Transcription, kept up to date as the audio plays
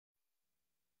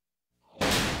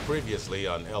Previously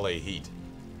on LA Heat.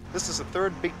 This is the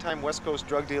third big-time West Coast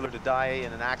drug dealer to die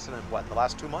in an accident, what, in the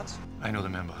last 2 months? I know the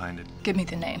man behind it. Give me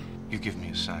the name. You give me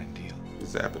a signed deal.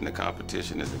 Zapping the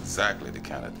competition is exactly the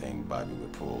kind of thing Bobby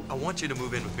would pull. I want you to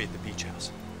move in with me at the beach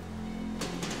house.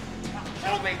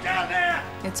 Help me down there!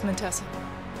 It's Tenison.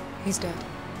 He's dead.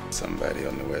 Somebody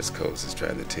on the West Coast is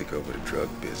trying to take over the drug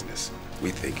business.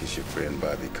 We think it's your friend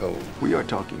Bobby Cole. We are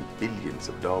talking billions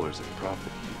of dollars in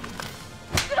profit.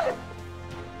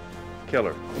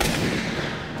 Killer.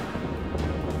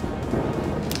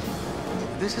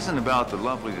 This isn't about the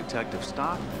lovely Detective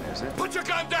Stockman, is it? Put your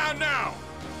gun down now!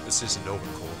 This isn't over,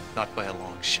 Cole. Not by a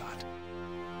long shot.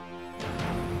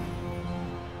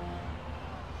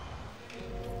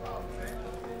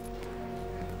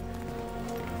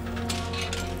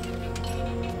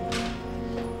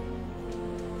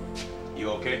 You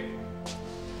okay?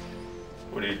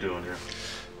 What are you doing here?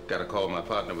 Got a call my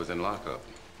partner was in lockup.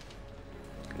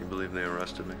 Can you believe they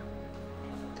arrested me?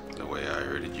 The way I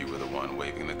heard it, you were the one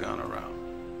waving the gun around.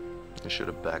 You should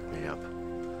have backed me up.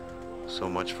 So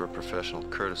much for professional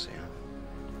courtesy, huh?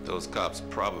 Those cops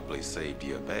probably saved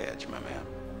you a badge, my man.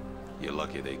 You're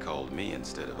lucky they called me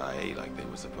instead of IA like they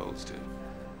were supposed to.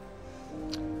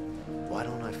 Why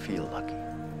don't I feel lucky?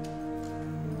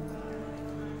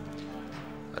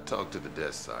 I talked to the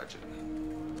desk sergeant.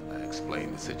 I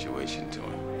explained the situation to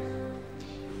him.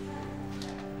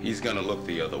 He's gonna look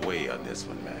the other way on this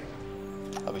one, Mac.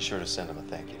 I'll be sure to send him a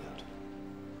thank you note.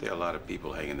 There are a lot of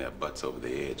people hanging their butts over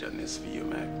the edge on this for you,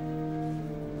 Mac.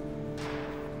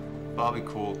 Bobby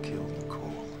Cole killed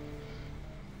Nicole.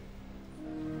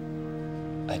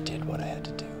 I did what I had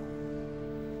to do.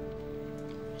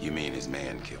 You mean his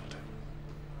man killed her?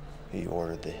 He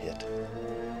ordered the hit.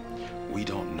 We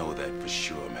don't know that for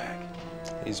sure, Mac.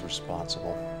 He's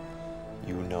responsible.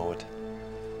 You know it.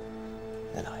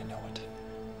 And I know it.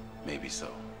 Maybe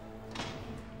so.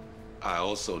 I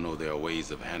also know there are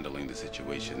ways of handling the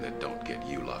situation that don't get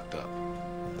you locked up.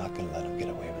 I'm not gonna let him get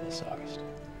away with this, August.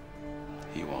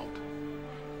 He won't.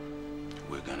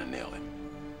 We're gonna nail him.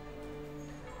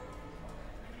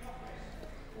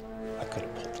 I could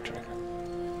have pulled the trigger.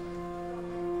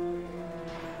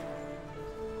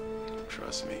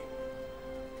 Trust me.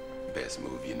 Best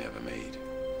move you never made.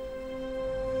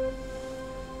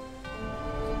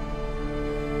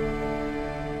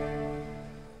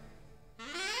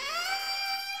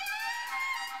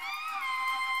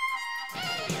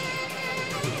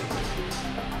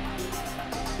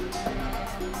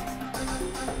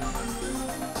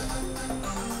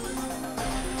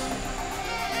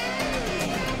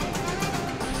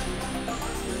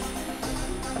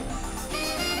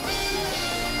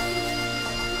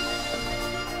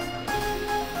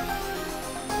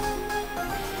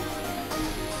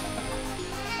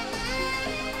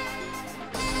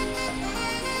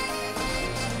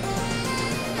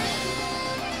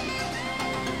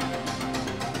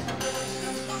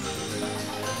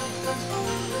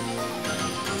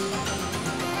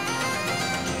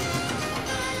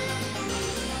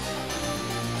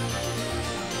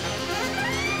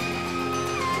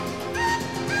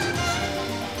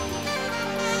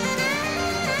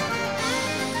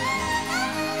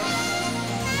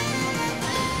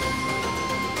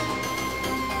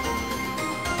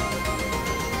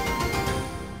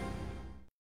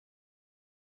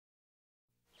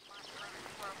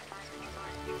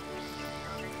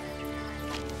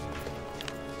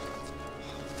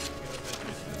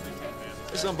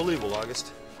 This is unbelievable,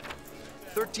 August.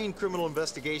 13 criminal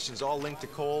investigations, all linked to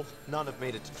Cole. None have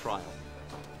made it to trial.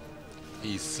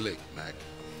 He's slick, Mac.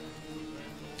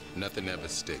 Nothing ever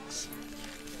sticks.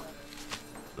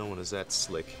 No one is that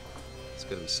slick. There's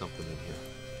gotta be something in here.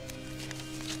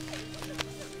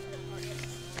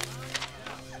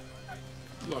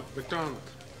 Look, MacDonald,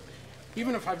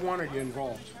 even if I wanted you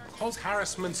involved, Cole's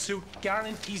harassment suit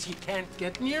guarantees you can't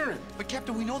get near him. But,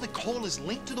 Captain, we know that Cole is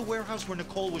linked to the warehouse where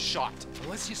Nicole was shot.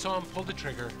 Unless you saw him pull the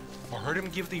trigger or heard him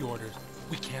give the orders,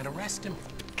 we can't arrest him.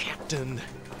 Captain!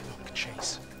 Look,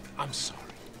 Chase, I'm sorry.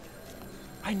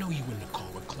 I know you and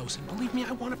Nicole were close, and believe me,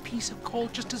 I want a piece of Cole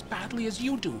just as badly as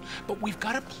you do. But we've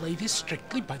got to play this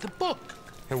strictly by the book.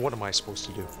 And what am I supposed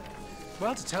to do?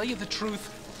 Well, to tell you the truth,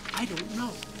 I don't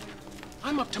know.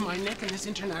 I'm up to my neck in this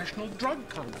international drug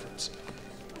conference.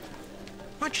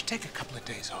 Why don't you take a couple of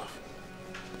days off?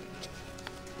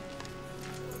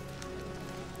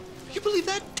 You believe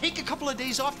that? Take a couple of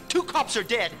days off? 2 cops are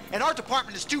dead, and our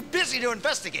department is too busy to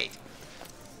investigate.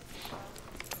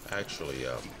 Actually,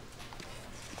 a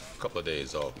couple of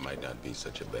days off might not be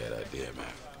such a bad idea, man.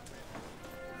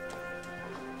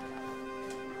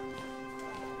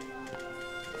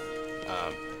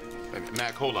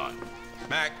 Mac, hold on.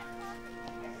 Mac.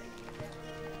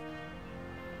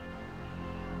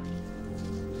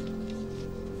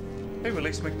 They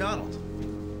released MacDonald.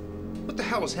 What the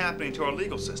hell is happening to our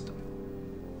legal system?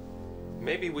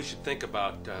 Maybe we should think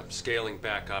about scaling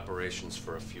back operations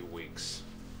for a few weeks.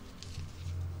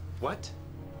 What?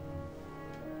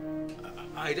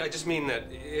 I just mean that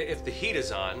if the heat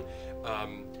is on,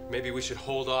 maybe we should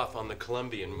hold off on the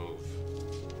Colombian move.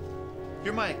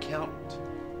 You're my accountant.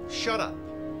 Shut up.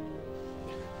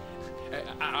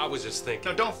 I was just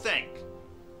thinking. No, don't think.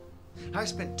 I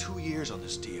spent 2 years on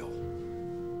this deal.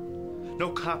 No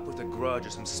cop with a grudge or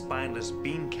some spineless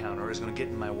bean counter is gonna get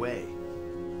in my way.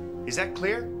 Is that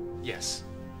clear? Yes.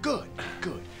 Good,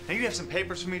 good. Now you have some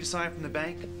papers for me to sign from the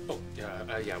bank? Oh,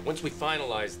 yeah. Once we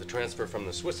finalize the transfer from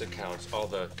the Swiss accounts, all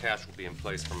the cash will be in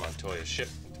place for Montoya's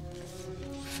shipment.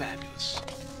 Fabulous.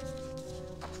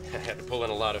 I had to pull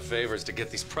in a lot of favors to get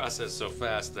these processed so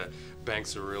fast. The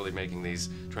banks are really making these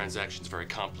transactions very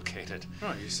complicated.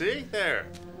 Oh, you see? There.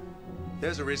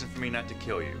 There's a reason for me not to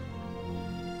kill you.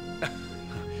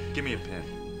 Give me a pen.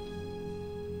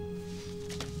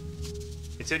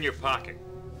 It's in your pocket.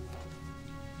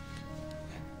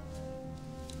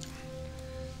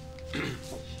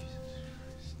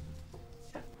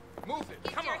 Move it.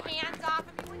 Get your hands off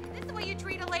of me. This is the way you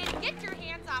treat a lady. Get your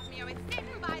hands off me. I was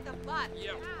sitting by the bus.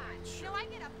 Yeah. God. Sure. You know, I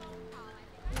get a phone call.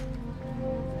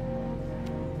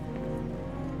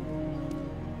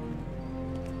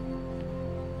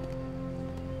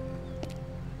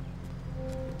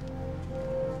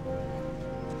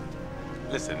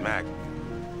 Listen, Mac.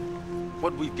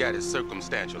 What we've got is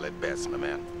circumstantial at best, my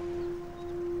man.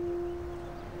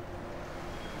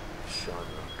 Sean Rock.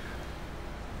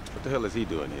 What the hell is he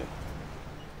doing here?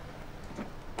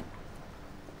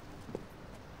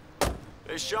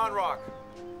 Hey, Sean Rock.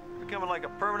 You're becoming like a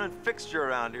permanent fixture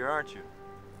around here, aren't you?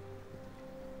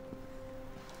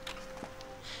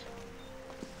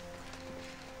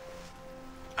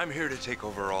 I'm here to take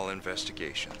over all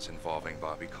investigations involving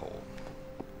Bobby Cole.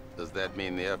 Does that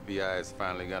mean the FBI is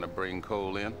finally gonna bring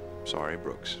Cole in? Sorry,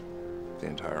 Brooks. The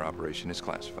entire operation is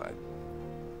classified.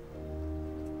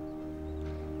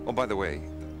 Oh, by the way,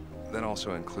 that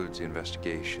also includes the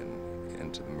investigation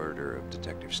into the murder of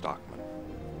Detective Stockman.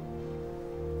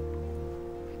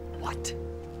 What?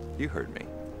 You heard me.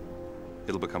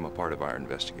 It'll become a part of our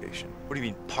investigation. What do you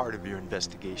mean, part of your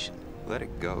investigation? Let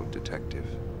it go, Detective.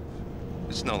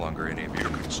 It's no longer any of your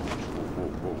concern.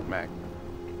 Whoa, Mac.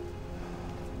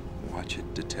 Watch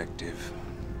it, Detective.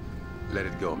 Let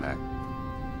it go, Mac.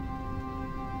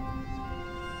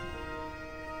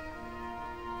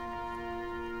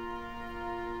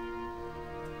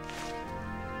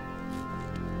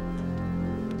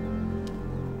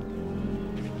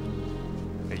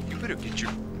 Hey, you better get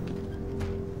your...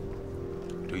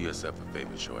 Do yourself a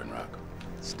favor, Short and Rock.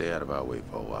 Stay out of our way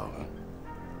for a while, huh?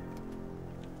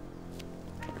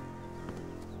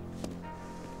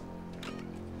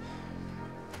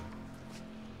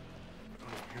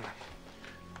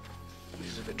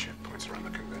 These are the checkpoints around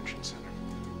the convention center.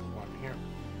 One here,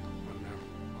 one there,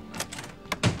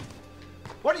 one there.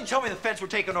 Why didn't you tell me the feds were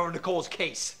taking over Nicole's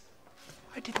case?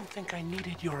 I didn't think I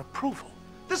needed your approval.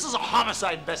 This is a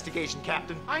homicide investigation,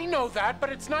 Captain. I know that, but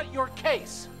it's not your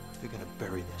case. They're gonna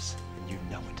bury this, and you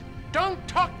know it. Don't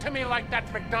talk to me like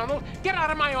that, MacDonald. Get out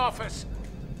of my office.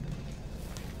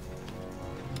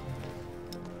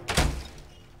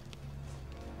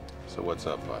 So what's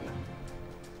up, partner?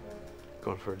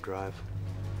 Going for a drive.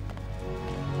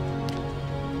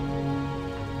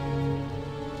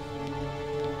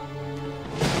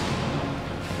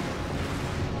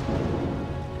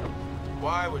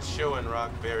 Why would Show and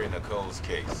Rock bury Nicole's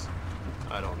case?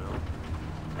 I don't know.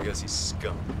 I guess he's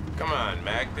scum. Come on,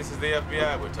 Mac. This is the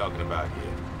FBI we're talking about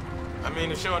here. I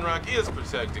mean, if Show and Rock is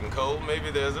protecting Cole,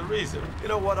 maybe there's a reason. You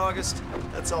know what, August?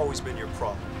 That's always been your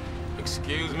problem.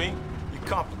 Excuse me? You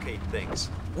complicate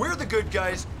things. We're the good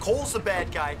guys, Cole's the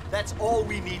bad guy. That's all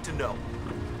we need to know.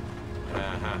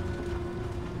 Uh-huh.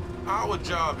 Our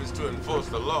job is to enforce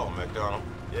the law, MacDonald.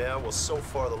 Yeah, well, so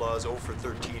far the law is 0 for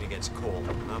 13 against Cole.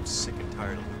 I'm sick and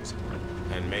tired of losing.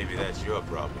 And maybe that's your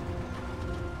problem.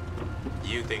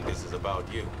 You think this is about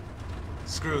you.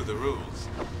 Screw the rules.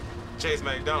 Chase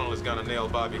MacDonald is gonna nail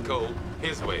Bobby Cole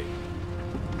his way.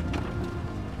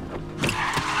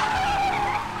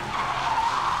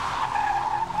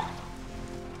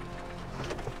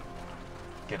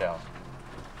 Get out.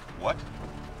 What?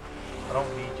 I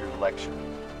don't need your lecture.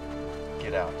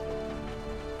 Get out.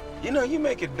 You know, you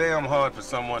make it damn hard for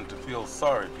someone to feel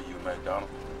sorry for you, MacDonald.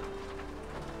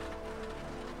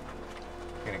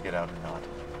 You gonna get out or not?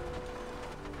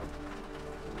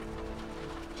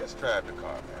 Just drive the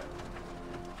car, man.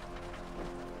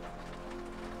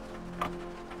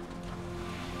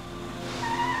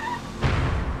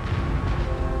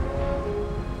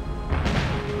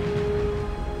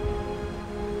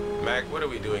 What are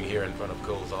we doing here in front of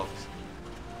Cole's office?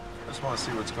 I just want to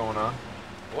see what's going on.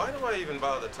 Why do I even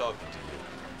bother talking to you?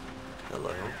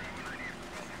 Hello.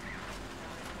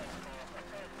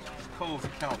 Cole's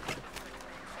accountant.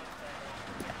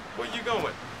 Where you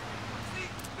going? See,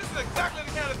 this is exactly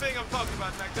the kind of thing I'm talking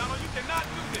about, MacDonald. You cannot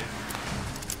do this.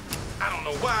 I don't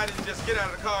know why I didn't just get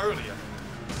out of the car earlier.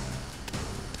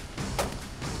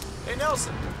 Hey,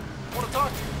 Nelson. I want to talk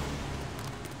to you.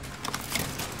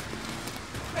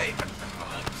 Hey,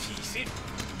 oh, jeez.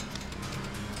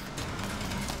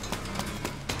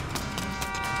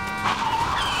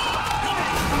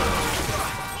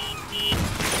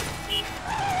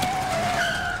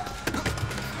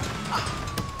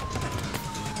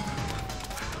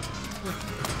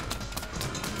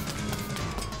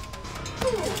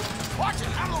 Watch it!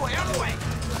 Out of the way! Out of the way!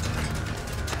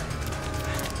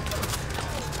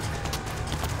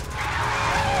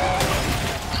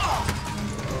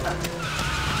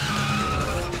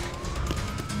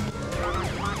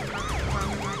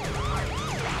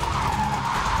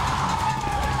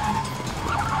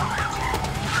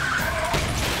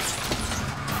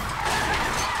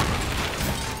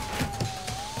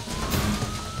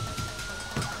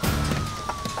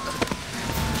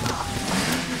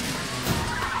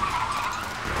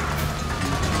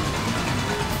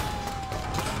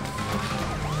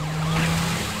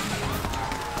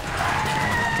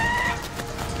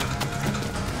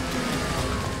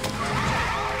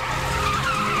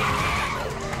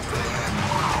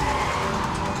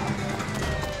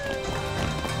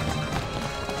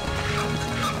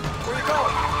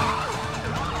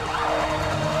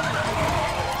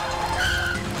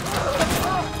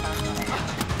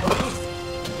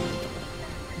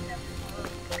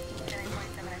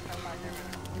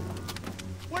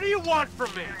 What do you want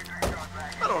from me?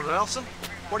 I don't know, Nelson.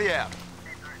 What do you have?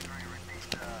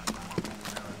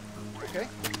 Okay.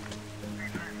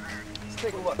 Let's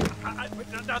take a look.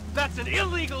 That's an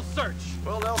illegal search.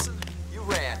 Well, Nelson, you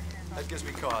ran. That gives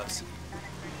me cause.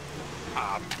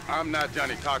 I'm not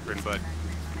Johnny Cochran, but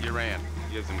you ran.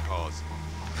 Gives him cause.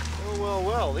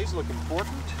 Well, these look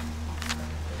important.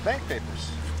 Bank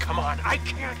papers. Come on, I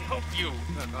can't help you.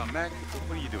 Mac,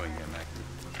 what are you doing here, Mac?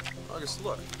 August,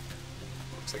 look.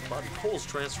 Looks like Bobby Cole's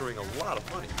transferring a lot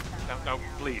of money. No,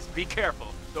 please, be careful.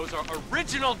 Those are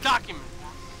original documents.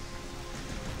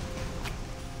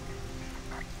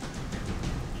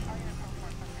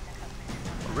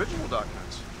 Original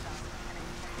documents?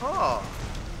 Oh.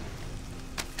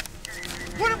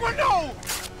 What? No!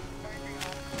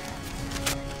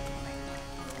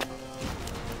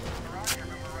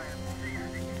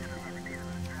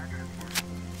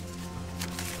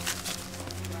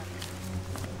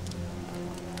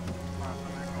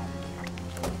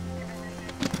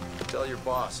 Tell your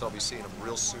boss I'll be seeing him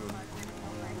real soon.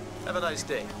 Have a nice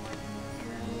day.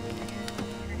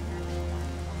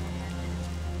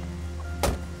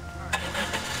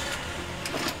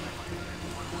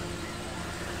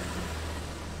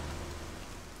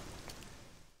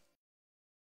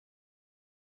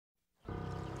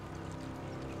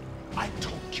 I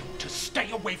told you to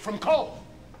stay away from Cole.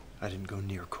 I didn't go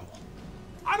near Cole.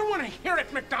 I don't want to hear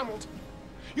it, MacDonald.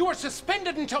 You are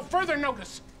suspended until further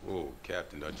notice. Whoa,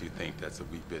 Captain, don't you think that's a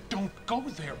wee bit... Don't go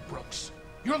there, Brooks.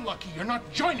 You're lucky you're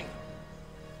not joining them.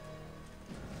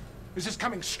 This is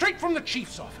coming straight from the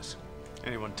chief's office.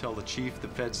 Anyone tell the chief the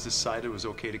feds decided it was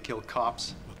okay to kill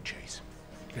cops? Look, Chase,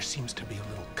 there seems to be a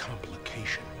little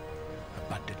complication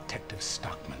about Detective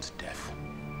Stockman's death.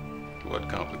 What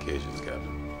complications,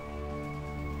 Captain?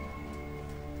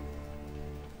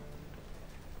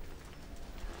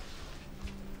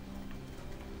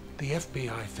 The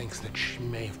FBI thinks that she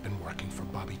may have been working for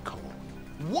Bobby Cole.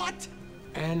 What?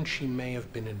 And she may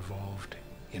have been involved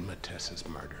in Matessa's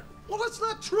murder. Well, that's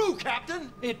not true,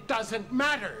 Captain. It doesn't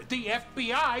matter. The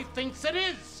FBI thinks it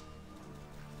is.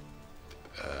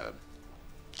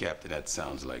 Captain, that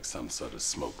sounds like some sort of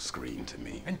smoke screen to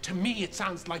me. And to me, it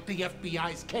sounds like the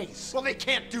FBI's case. Well, they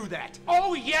can't do that.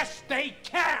 Oh, yes, they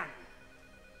can.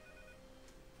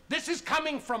 This is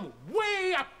coming from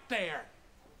way up there.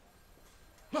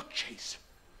 Look, Chase,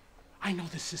 I know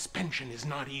the suspension is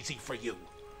not easy for you,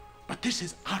 but this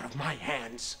is out of my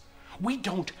hands. We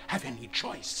don't have any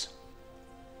choice.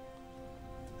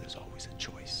 There's always a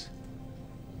choice.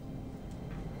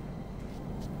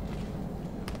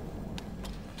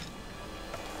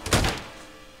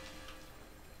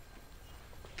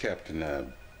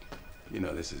 Captain, you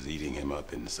know this is eating him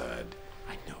up inside.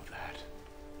 I know that.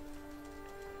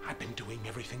 I've been doing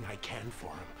everything I can for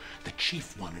him. The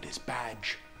chief wanted his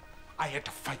badge. I had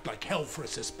to fight like hell for a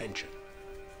suspension.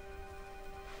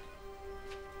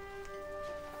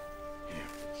 Here.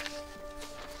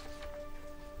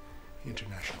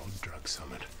 International Drug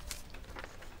Summit.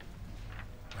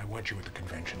 I want you at the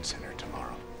convention center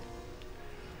tomorrow.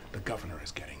 The governor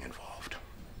is getting involved.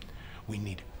 We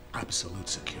need absolute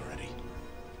security.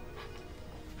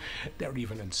 They're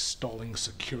even installing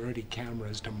security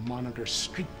cameras to monitor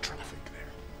street traffic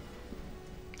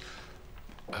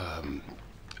there.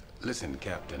 Listen,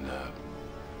 Captain,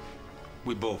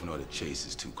 we both know that Chase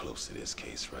is too close to this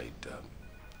case, right?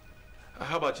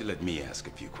 How about you let me ask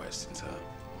a few questions, huh?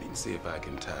 We can see if I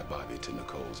can tie Bobby to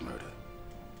Nicole's murder.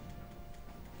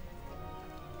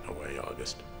 No way,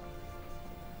 August.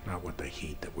 Not with the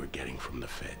heat that we're getting from the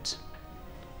feds.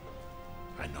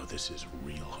 I know this is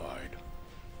real hard,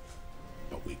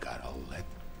 but we gotta let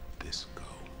this go.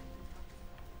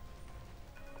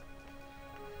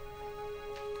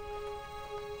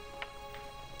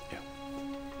 Yeah.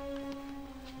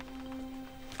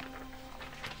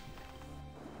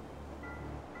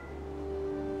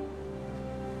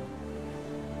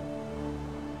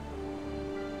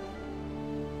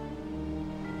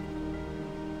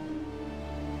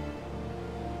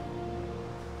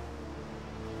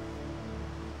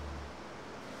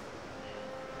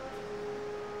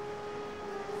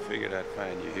 Figured I'd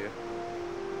find you here.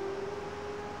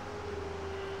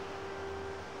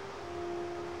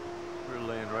 We were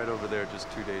laying right over there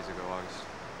just 2 days ago, August.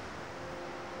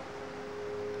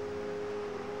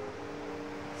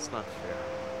 It's not fair.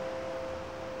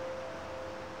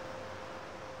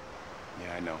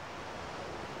 Yeah, I know.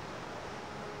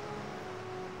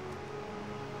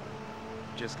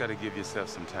 Just gotta give yourself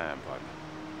some time, partner.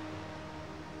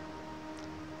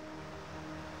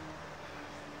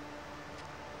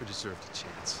 We deserved a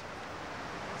chance.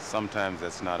 Sometimes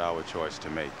that's not our choice to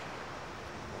make.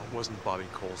 It wasn't Bobby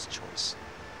Cole's choice.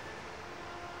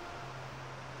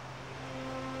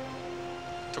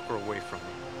 Took her away from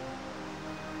me.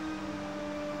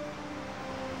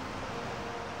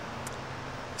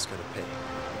 He's gonna pay.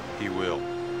 He will.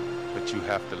 But you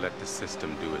have to let the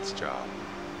system do its job.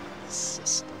 The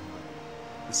system.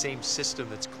 The same system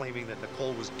that's claiming that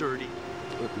Nicole was dirty.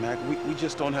 Look, Mac, we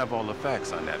just don't have all the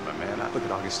facts on that, my man. Look at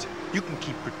August. You can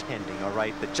keep pretending, all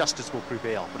right, that justice will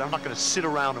prevail, but I'm not going to sit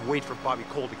around and wait for Bobby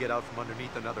Cole to get out from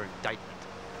underneath another indictment.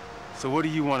 So what do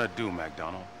you want to do,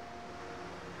 MacDonald?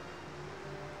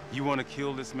 You want to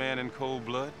kill this man in cold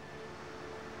blood?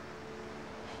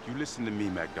 You listen to me,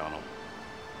 MacDonald.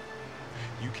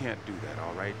 You can't do that,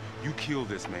 all right? You kill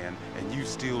this man, and you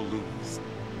still lose.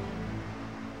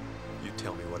 You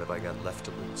tell me, what have I got left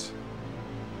to lose?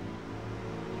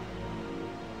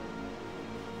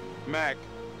 Mac,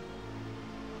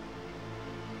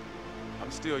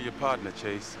 I'm still your partner,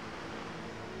 Chase.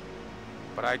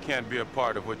 But I can't be a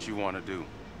part of what you want to do.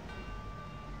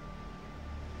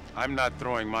 I'm not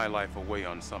throwing my life away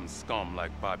on some scum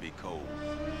like Bobby Cole.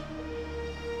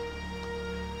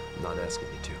 I'm not asking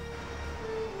you to.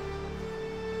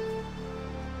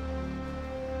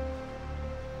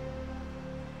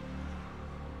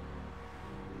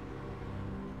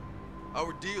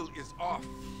 Our deal is off.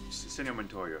 Senor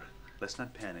Montoya, let's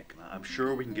not panic. I'm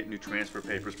sure we can get new transfer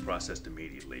papers processed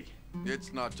immediately.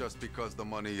 It's not just because the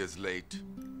money is late.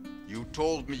 You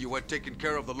told me you had taken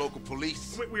care of the local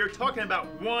police. We are talking about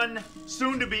one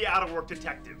soon-to-be out-of-work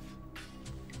detective.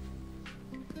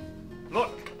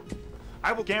 Look,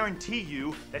 I will guarantee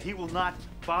you that he will not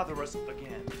bother us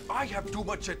again. I have too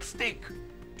much at stake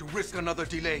to risk another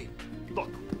delay.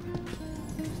 Look,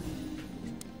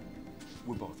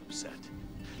 we're both upset.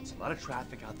 There's a lot of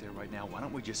traffic out there right now. Why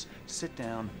don't we just sit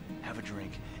down, have a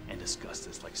drink, and discuss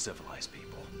this like civilized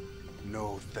people?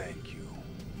 No, thank you.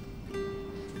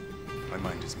 My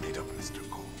mind is made up, Mr.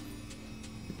 Cole.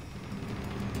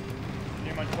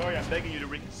 Senor Montoya, I'm begging you to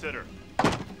reconsider.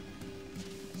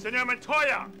 Senor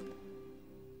Montoya!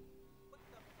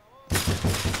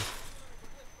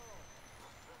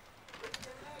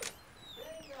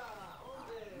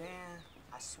 Man,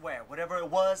 I swear, whatever it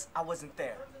was, I wasn't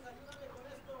there.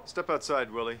 Step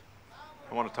outside, Willie.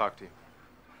 I want to talk to you.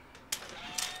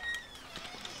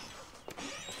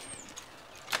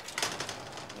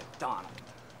 MacDonald.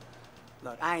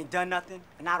 Look, I ain't done nothing,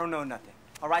 and I don't know nothing.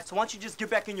 All right, so why don't you just get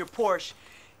back in your Porsche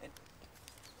and...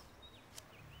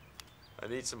 I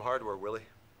need some hardware, Willie.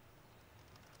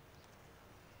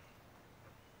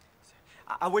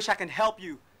 I wish I can help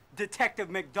you, Detective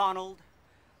MacDonald.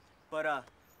 But,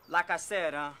 like I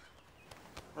said, I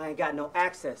ain't got no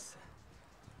access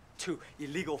to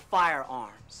illegal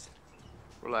firearms.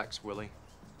 Relax, Willie.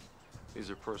 These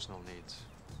are personal needs.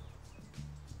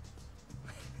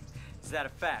 Is that a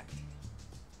fact?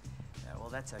 Yeah, well,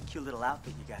 that's a cute little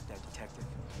outfit you got there, Detective.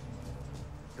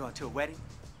 Going to a wedding?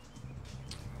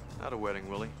 Not a wedding,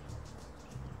 Willie.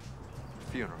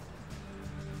 funeral.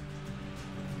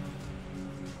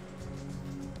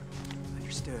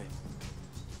 Understood.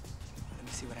 Let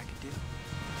me see what I can do.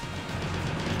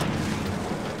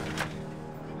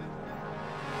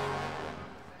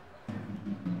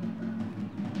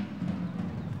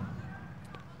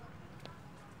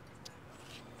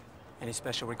 Any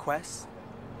special requests,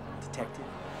 Detective?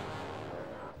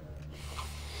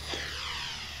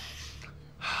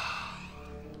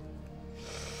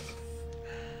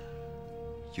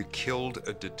 You killed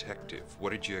a detective.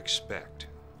 What did you expect?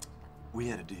 We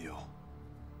had a deal.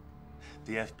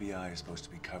 The FBI is supposed to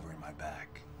be covering my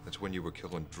back. That's when you were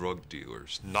killing drug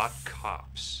dealers, not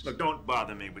cops. Look, don't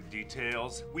bother me with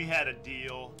details. We had a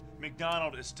deal.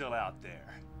 MacDonald is still out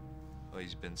there. Well,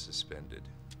 he's been suspended.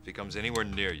 If he comes anywhere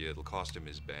near you, it'll cost him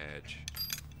his badge.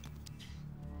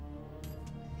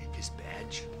 His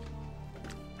badge?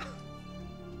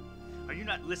 Are you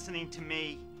not listening to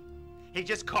me? He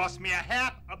just cost me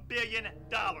 $500 million.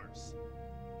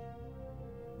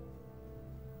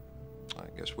 I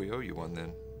guess we owe you one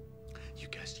then. You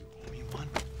guess you owe me one?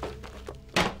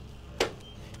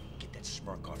 Get that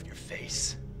smirk off your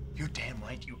face. You're damn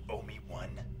right you owe me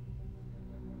one.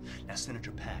 Now,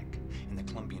 Senator Pack and the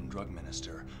Colombian drug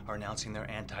minister are announcing their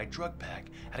anti-drug pact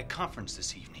at a conference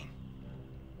this evening.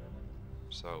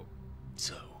 So?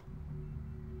 So,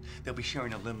 they'll be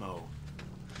sharing a limo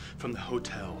from the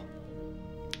hotel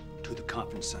to the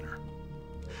conference center.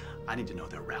 I need to know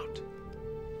their route.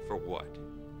 For what?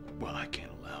 Well, I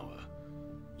can't allow a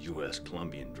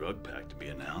U.S.-Colombian drug pact to be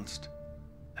announced.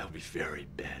 That would be very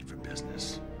bad for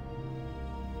business.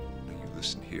 Now, you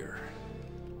listen here.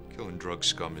 Killing drug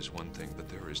scum is one thing, but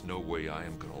there is no way I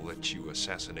am going to let you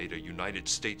assassinate a United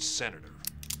States senator.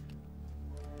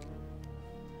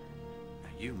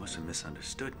 Now, you must have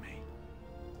misunderstood me.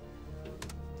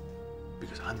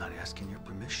 Because I'm not asking your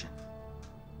permission.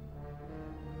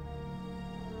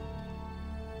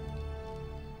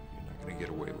 You're not going to get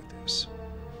away with this.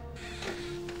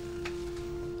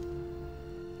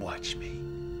 Watch me.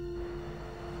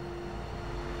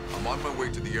 I'm on my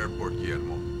way to the airport,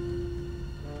 Guillermo.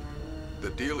 The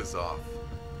deal is off.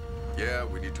 Yeah,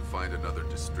 we need to find another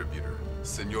distributor.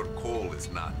 Senor Cole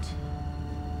is not.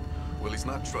 Well, he's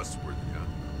not trustworthy, huh?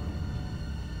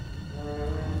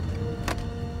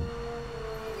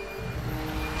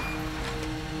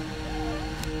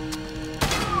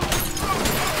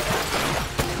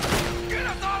 Get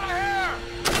us out of here!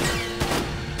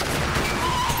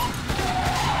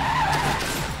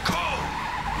 Cole!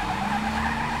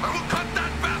 I will cut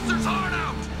that bastard's heart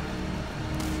out!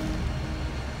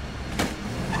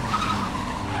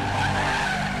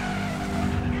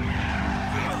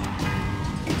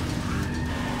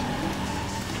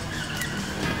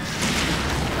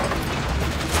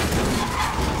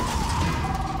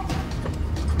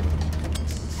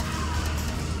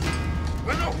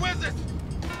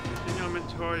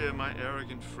 My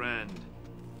arrogant friend.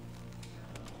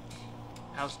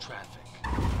 How's traffic?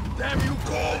 Damn you,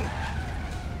 Cole!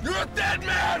 You're a dead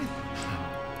man!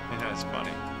 You know, it's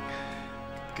funny.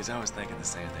 Because I was thinking the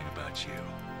same thing about you.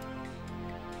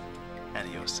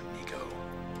 Adios, amigo.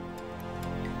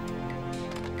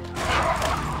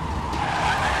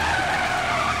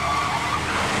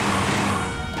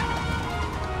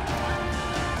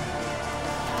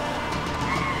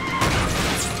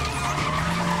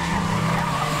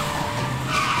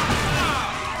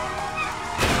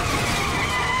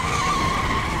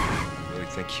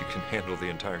 Think you can handle the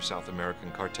entire South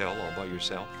American cartel all by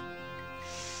yourself?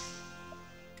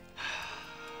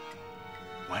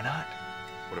 Why not?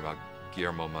 What about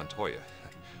Guillermo Montoya?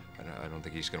 I don't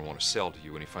think he's going to want to sell to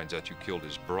you when he finds out you killed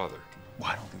his brother.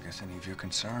 Well, I don't think that's any of your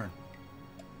concern.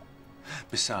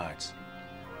 Besides,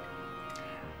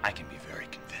 I can be very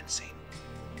convincing.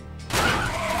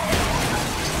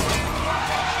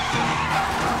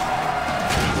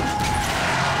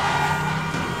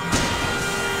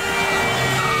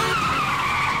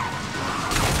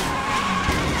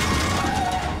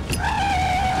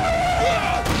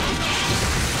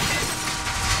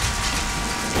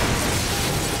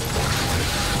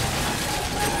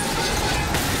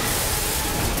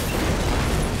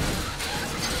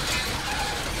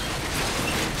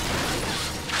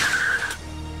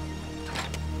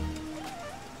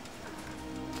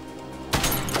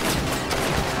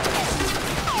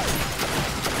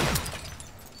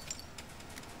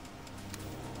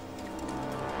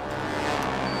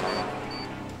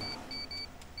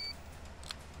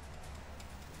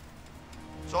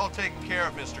 It's all taken care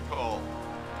of, Mr. Cole.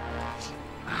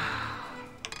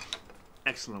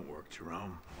 Excellent work,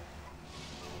 Jerome.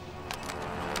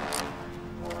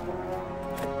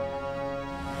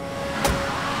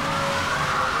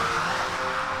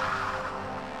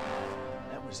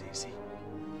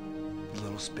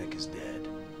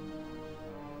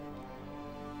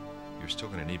 still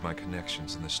gonna need my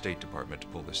connections in the State Department to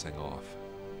pull this thing off.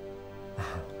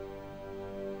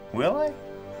 Will I?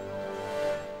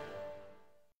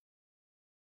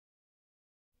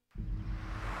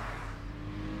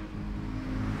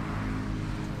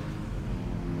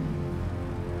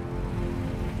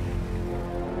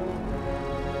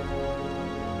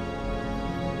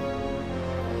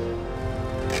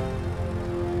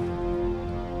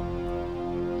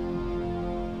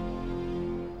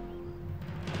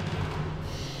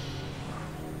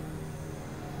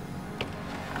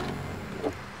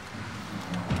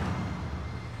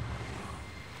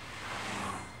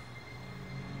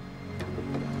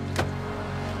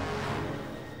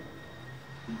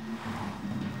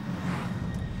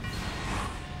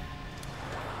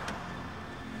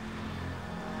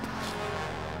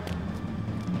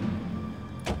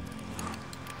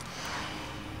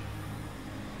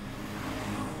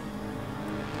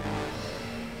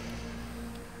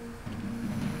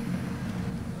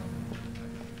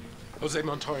 Jose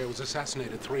Montoya was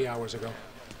assassinated 3 hours ago.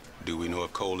 Do we know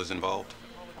if Cole is involved?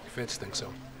 Feds think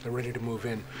so. They're ready to move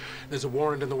in. There's a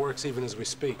warrant in the works even as we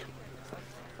speak.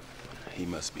 He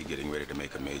must be getting ready to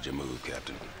make a major move,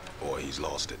 Captain. Or he's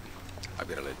lost it. I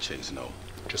better let Chase know.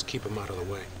 Just keep him out of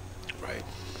the way. Right.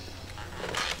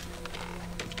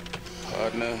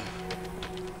 Partner,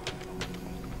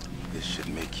 this should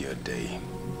make your day.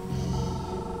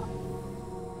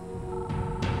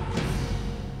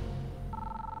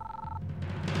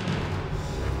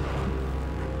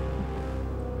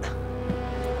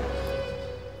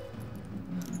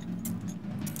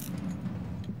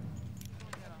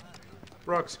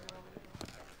 Ruggs.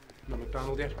 No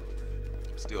MacDonald yet?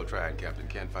 Still trying, Captain.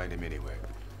 Can't find him anywhere.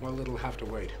 Well, it'll have to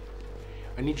wait.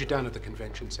 I need you down at the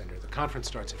convention center. The conference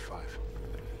starts at 5.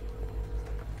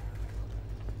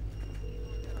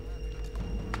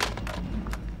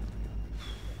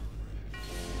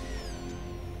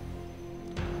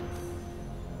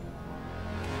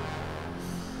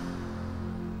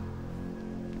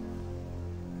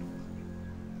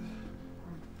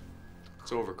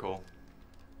 It's over, Cole.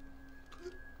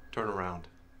 Turn around.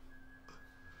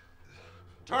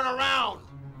 Turn around!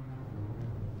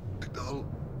 MacDonald.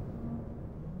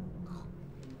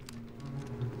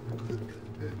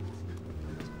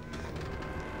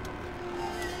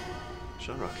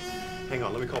 Shunrock, hang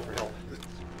on, let me call for help.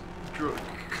 Drug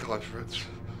conference.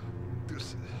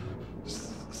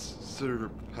 Senator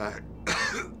Pack.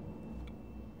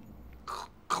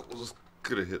 Cole's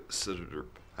gonna hit Senator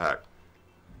Pack.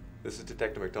 This is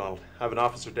Detective MacDonald. I have an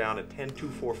officer down at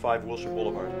 10245 Wilshire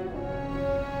Boulevard.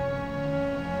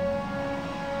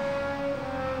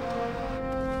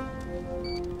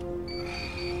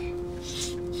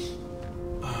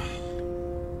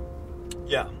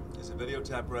 Yeah. Is the video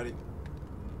tap ready?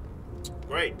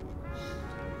 Great.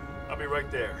 I'll be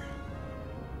right there.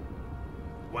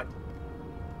 What?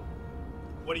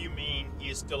 What do you mean he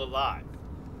is still alive?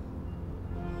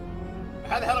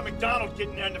 How the hell did MacDonald get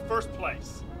in there in the first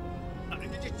place?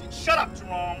 Just shut up,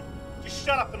 Jerome. Just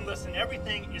shut up and listen.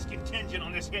 Everything is contingent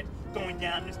on this hit going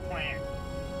down as planned.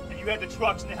 And you had the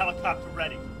trucks and the helicopter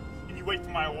ready. And you wait for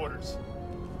my orders.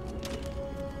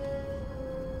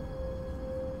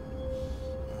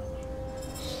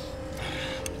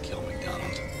 Kill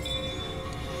MacDonald.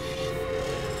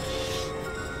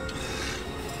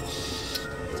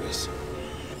 This.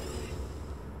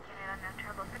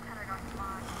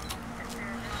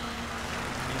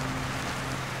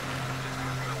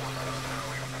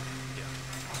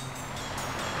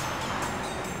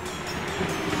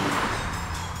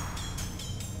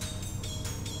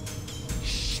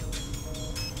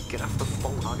 Get off the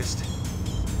phone, August.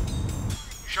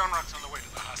 Shunrock's on the way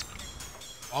to the hospital.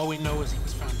 All we know is he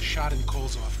was found shot in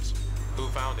Cole's office. Who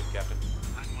found him, Captain?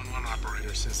 911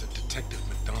 operator says that Detective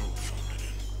MacDonald phoned it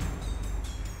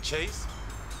in. Chase?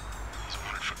 He's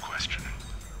wanted for questioning.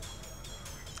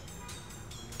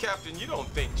 Captain, you don't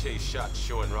think Chase shot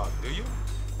Schoenrock, do you?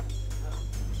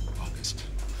 August,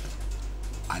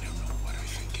 I don't know what I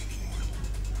think anymore.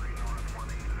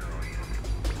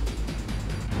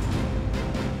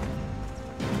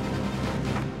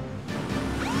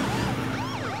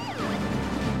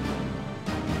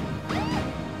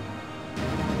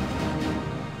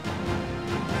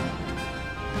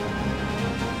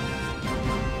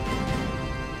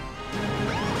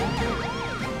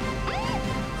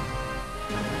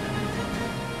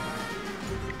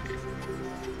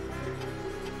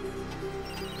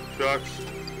 Trucks,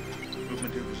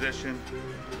 movement to position.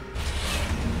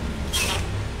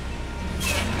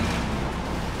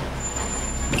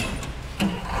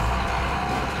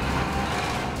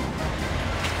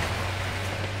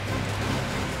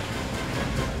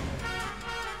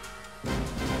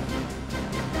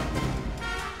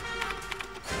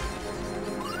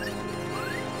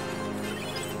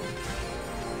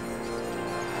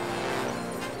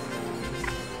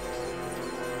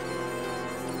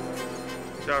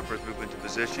 Choppers, move into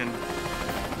position.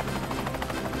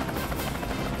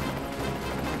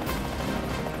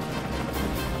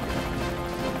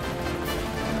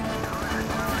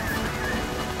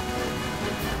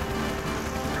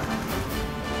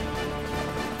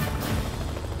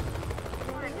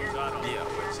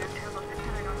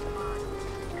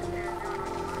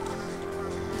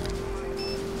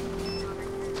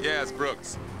 Yes,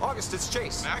 Brooks. August, it's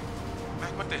Chase. Mac,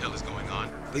 what the hell is going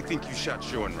on? They think you shot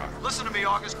Shaw and Rock. Listen to me,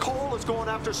 August. Cole is going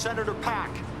after Senator Pack.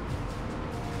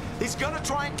 He's gonna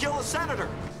try and kill the senator.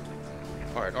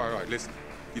 All right, listen.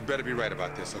 You'd better be right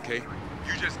about this, okay?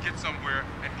 You just get somewhere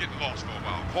and get lost for a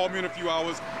while. Call me in a few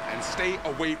hours and stay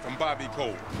away from Bobby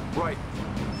Cole. Right.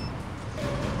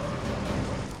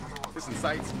 Listen,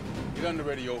 Sights, get on the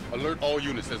radio. Alert all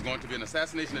units. There's going to be an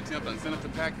assassination attempt on Senator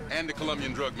Pack and the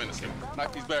Colombian drug minister.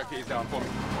 Knock these barricades down for me.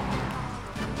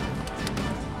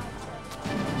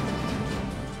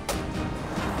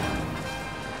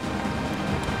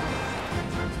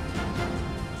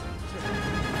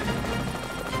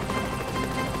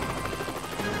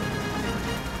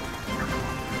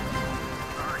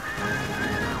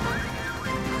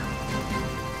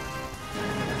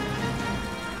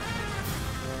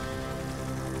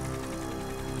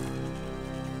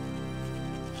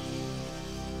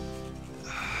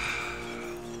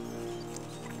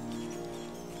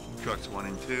 Trucks 1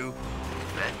 and 2.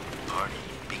 Let the party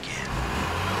begin.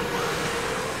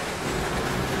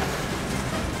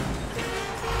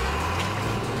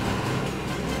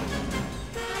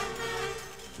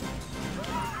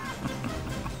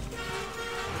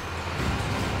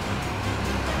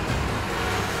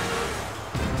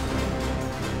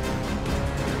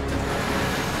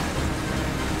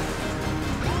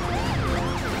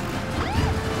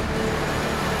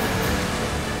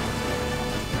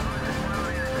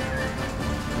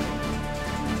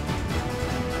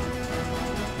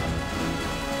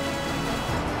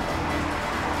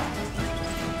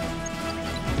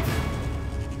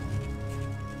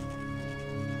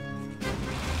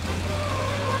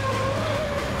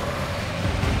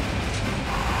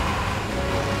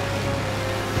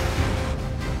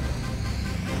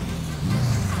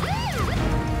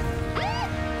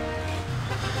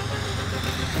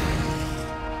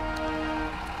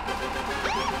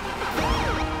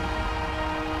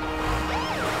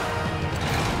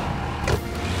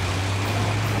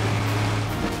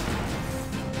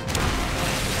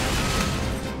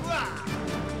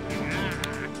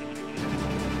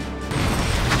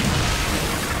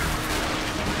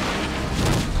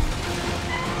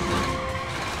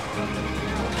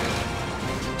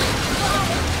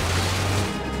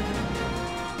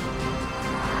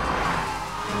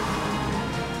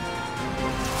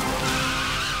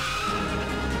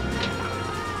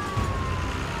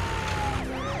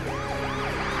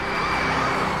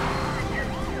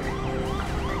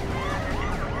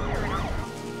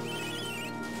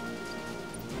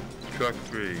 Truck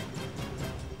 3.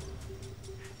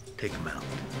 Take him out.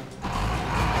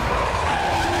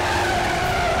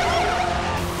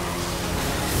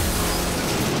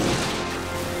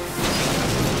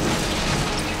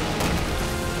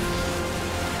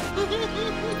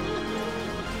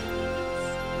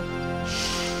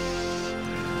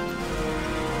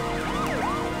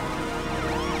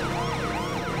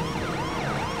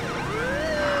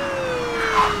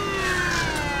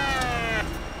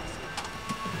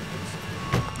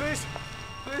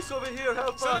 Over here,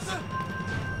 help us.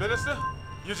 Minister,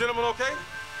 you gentlemen okay?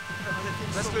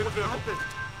 Let's clear the vehicle.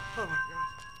 Oh my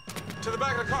God. To the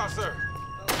back of the car, sir.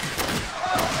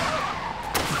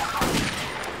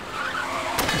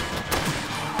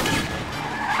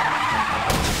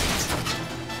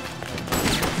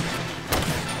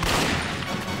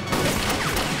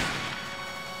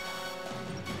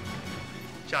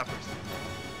 Choppers.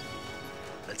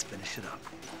 Let's finish it up.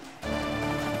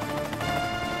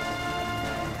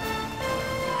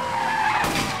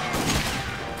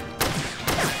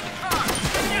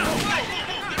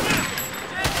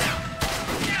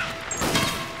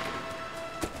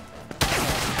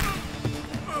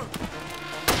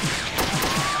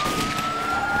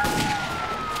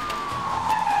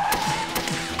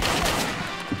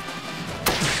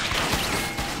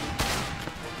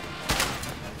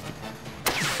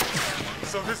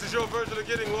 So this is your version of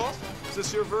getting lost? Is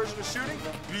this your version of shooting?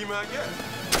 Be my guest.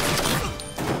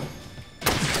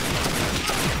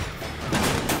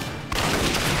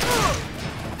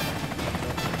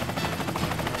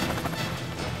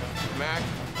 Mac?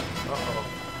 Uh-oh.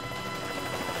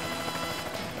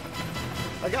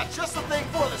 I got just the thing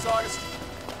for this, August.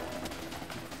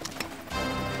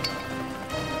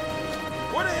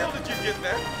 Where the hell did you get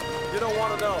that? You don't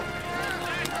want to know.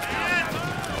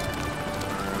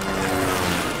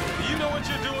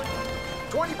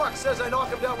 $20 says I knock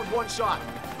him down with one shot.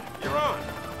 You're on.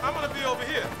 I'm gonna be over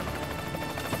here.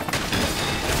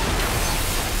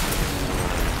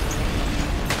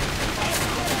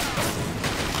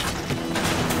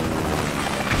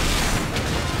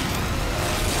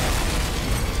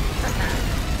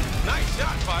 Nice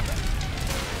shot, partner.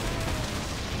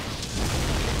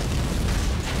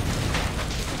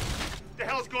 What the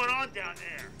hell's going on down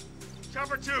there?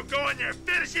 Chopper 2, go in there,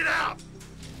 finish it out!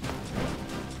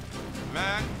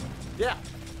 Mac? Yeah?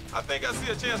 I think I see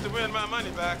a chance to win my money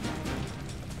back.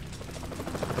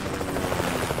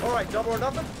 All right, double or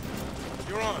nothing?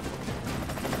 You're on.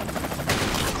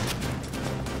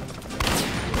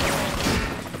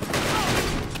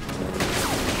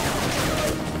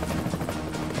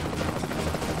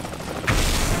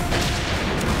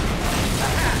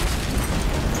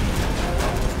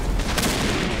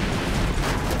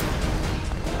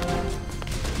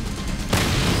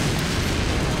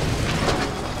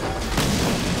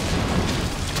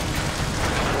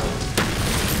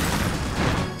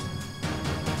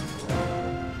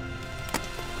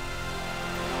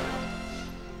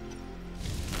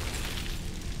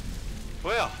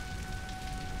 Well,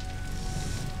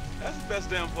 that's the best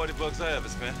damn $40 I ever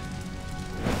spent.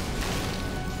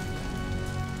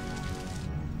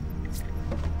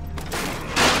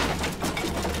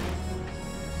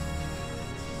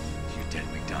 You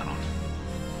dead, MacDonald.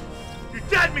 You're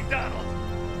dead, MacDonald!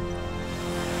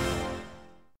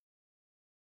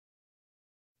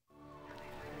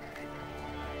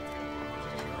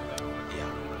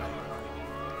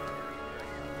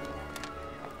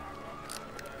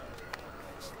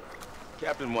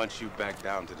 Captain wants you back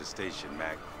down to the station,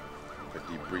 Mac, for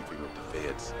debriefing with the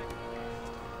feds.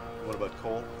 What about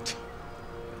Cole?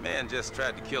 Man just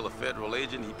tried to kill a federal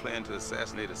agent. He planned to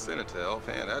assassinate a senator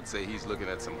offhand. I'd say he's looking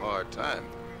at some hard time.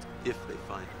 If they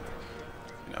find him.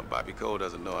 You know, Bobby Cole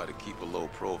doesn't know how to keep a low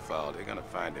profile. They're gonna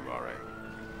find him all right.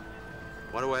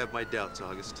 Why do I have my doubts,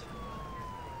 August?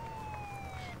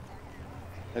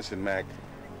 Listen, Mac.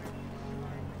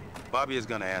 Bobby is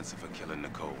gonna answer for killing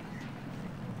Nicole.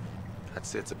 I'd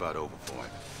say it's about over for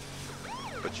him.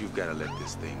 But you've got to let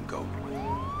this thing go.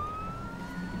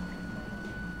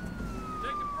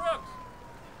 Detective Brooks,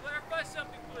 clarify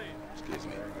something, please. Excuse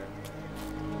me.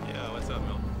 Yeah, what's up,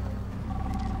 Mel?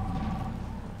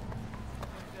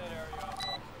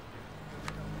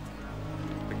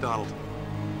 MacDonald.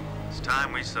 It's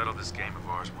time we settle this game of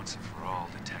ours once and for all,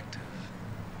 Detective.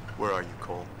 Where are you,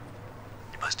 Cole?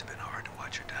 It must have been hard to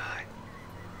watch her die.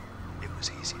 It was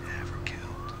easy to have her killed.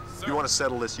 If you want to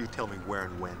settle this, you tell me where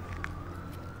and when.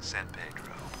 San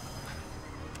Pedro.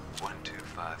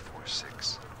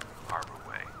 12546. Harbor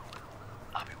Way.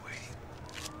 I'll be waiting.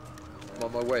 I'm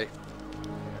on my way.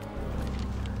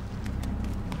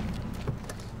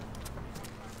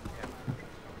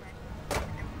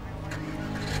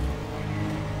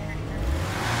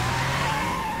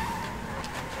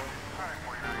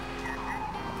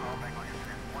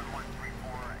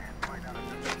 Where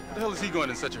the hell is he going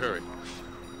in such a hurry?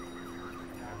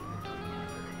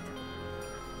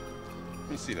 Let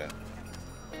me see that.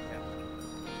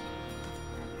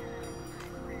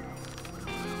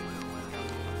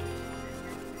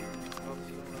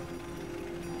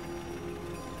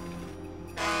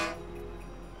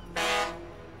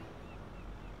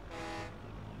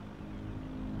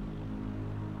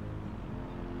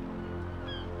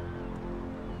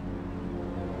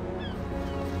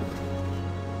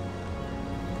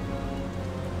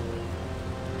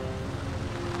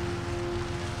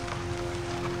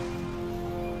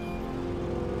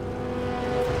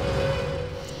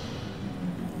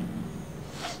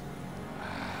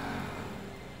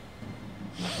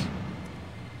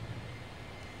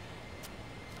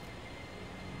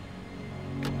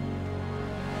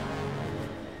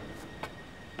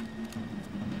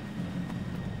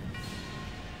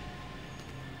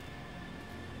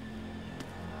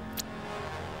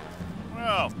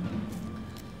 Well,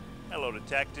 hello,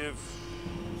 Detective.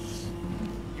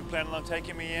 You planning on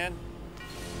taking me in?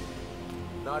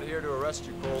 Not here to arrest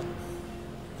you, Cole.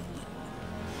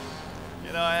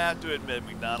 You know, I have to admit,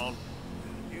 MacDonald,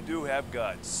 you do have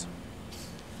guts.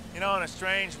 You know, in a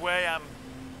strange way,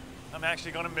 I'm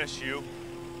actually gonna miss you.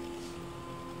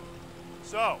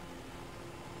 So,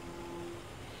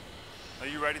 are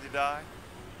you ready to die?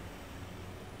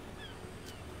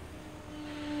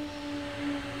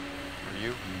 Are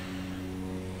you?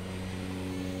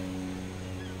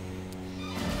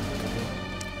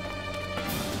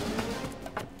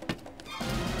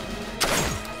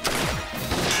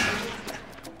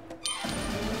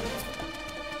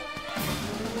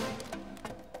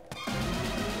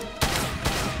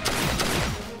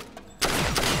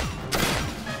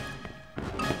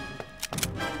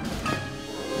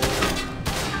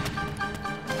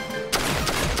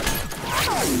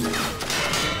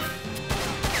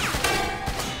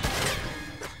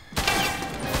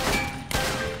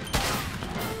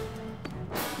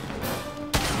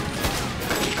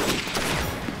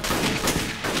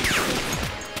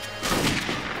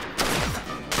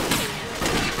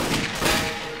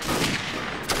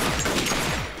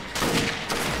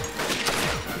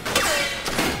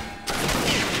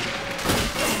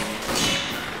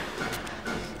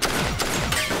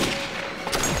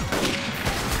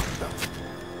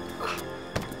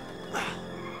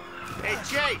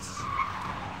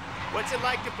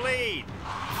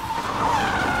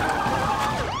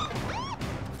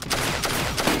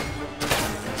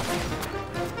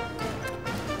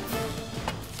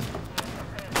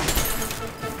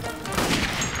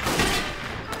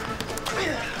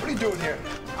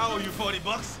 40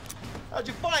 bucks. How'd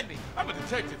you find me? I'm a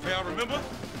detective, pal, remember?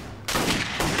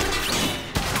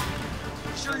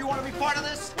 Sure you want to be part of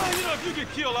this? Well, you know, if you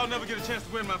get killed, I'll never get a chance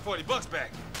to win my 40 bucks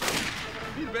back.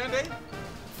 Need a Band-Aid?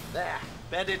 Nah,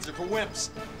 Band-Aids are for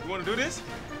wimps. You want to do this?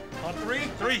 On three?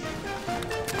 Three.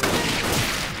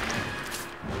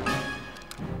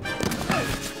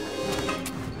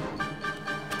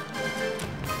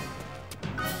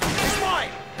 It's mine!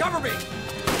 Cover me!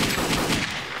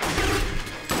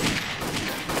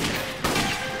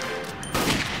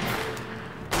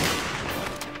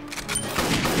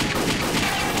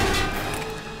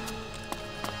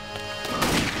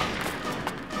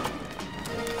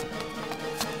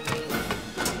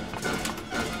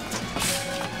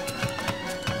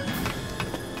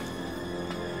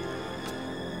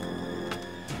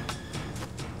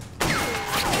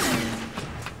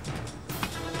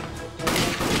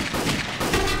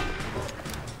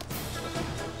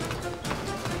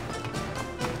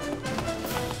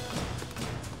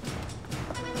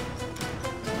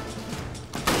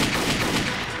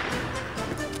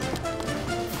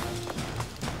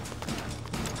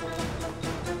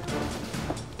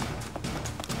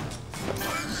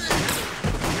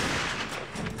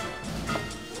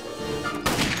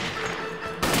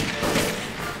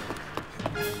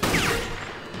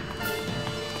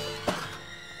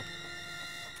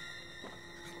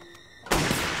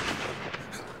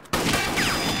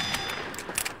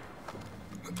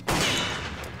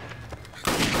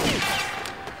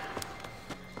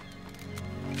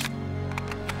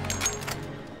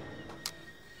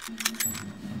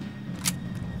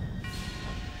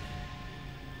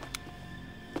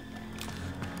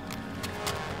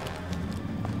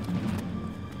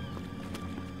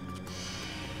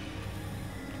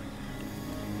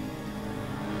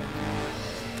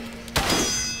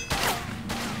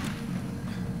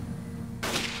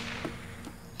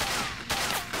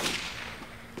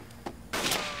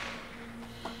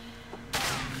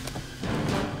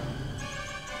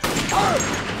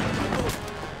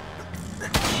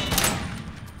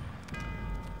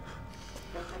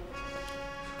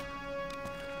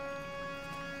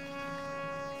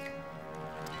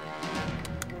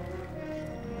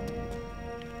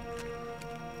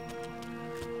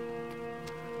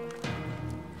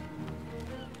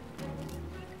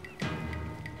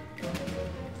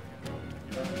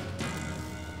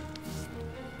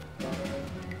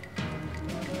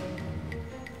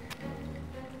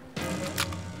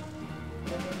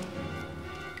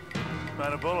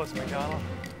 Out of bullets, MacDonald.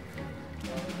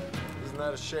 Isn't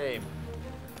that a shame?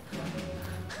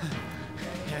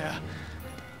 Yeah.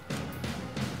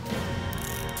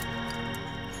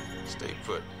 Stay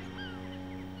put.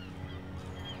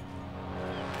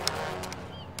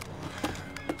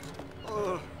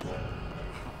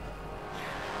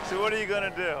 So what are you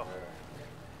gonna do?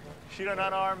 Shoot an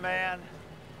unarmed man?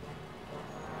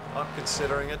 I'm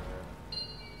considering it.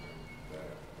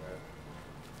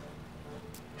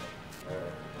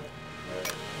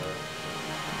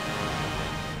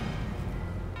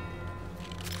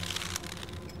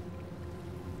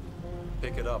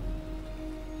 Pick it up.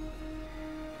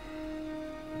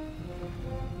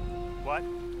 What?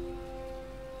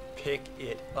 Pick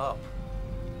it up.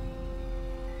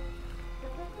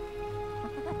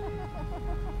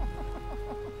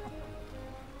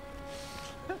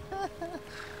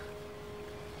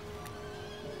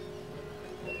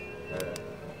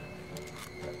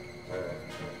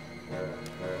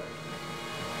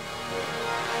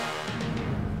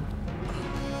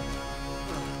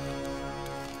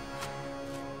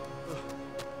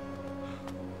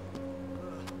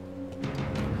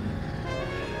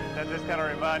 Doesn't this kind of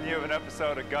remind you of an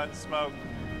episode of Gunsmoke?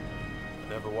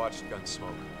 Never watched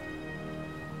Gunsmoke.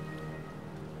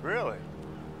 Really?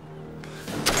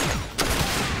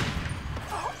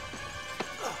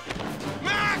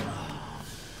 Mac!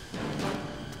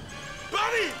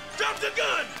 Buddy, drop the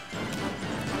gun!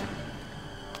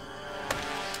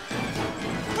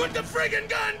 Put the friggin'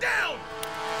 gun down!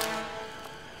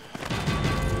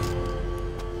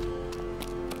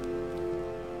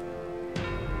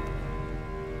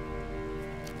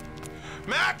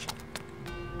 Mac!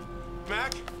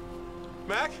 Mac?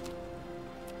 Mac?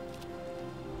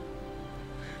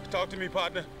 Talk to me,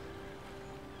 partner.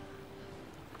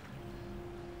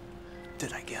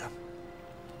 Did I get him?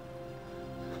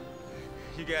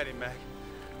 You got him, Mac.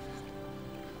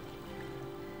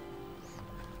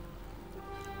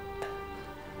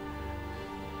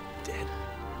 Dead?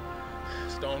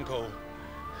 Stone cold.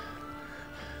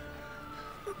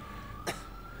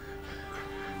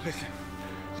 Listen,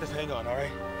 just hang on, all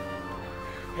right?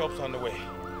 Help's on the way.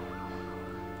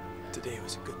 Today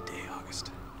was a good day,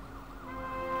 August.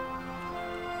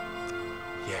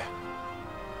 Yeah.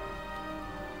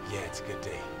 Yeah, it's a good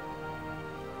day.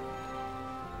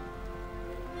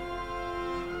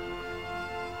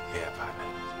 Yeah, Pop.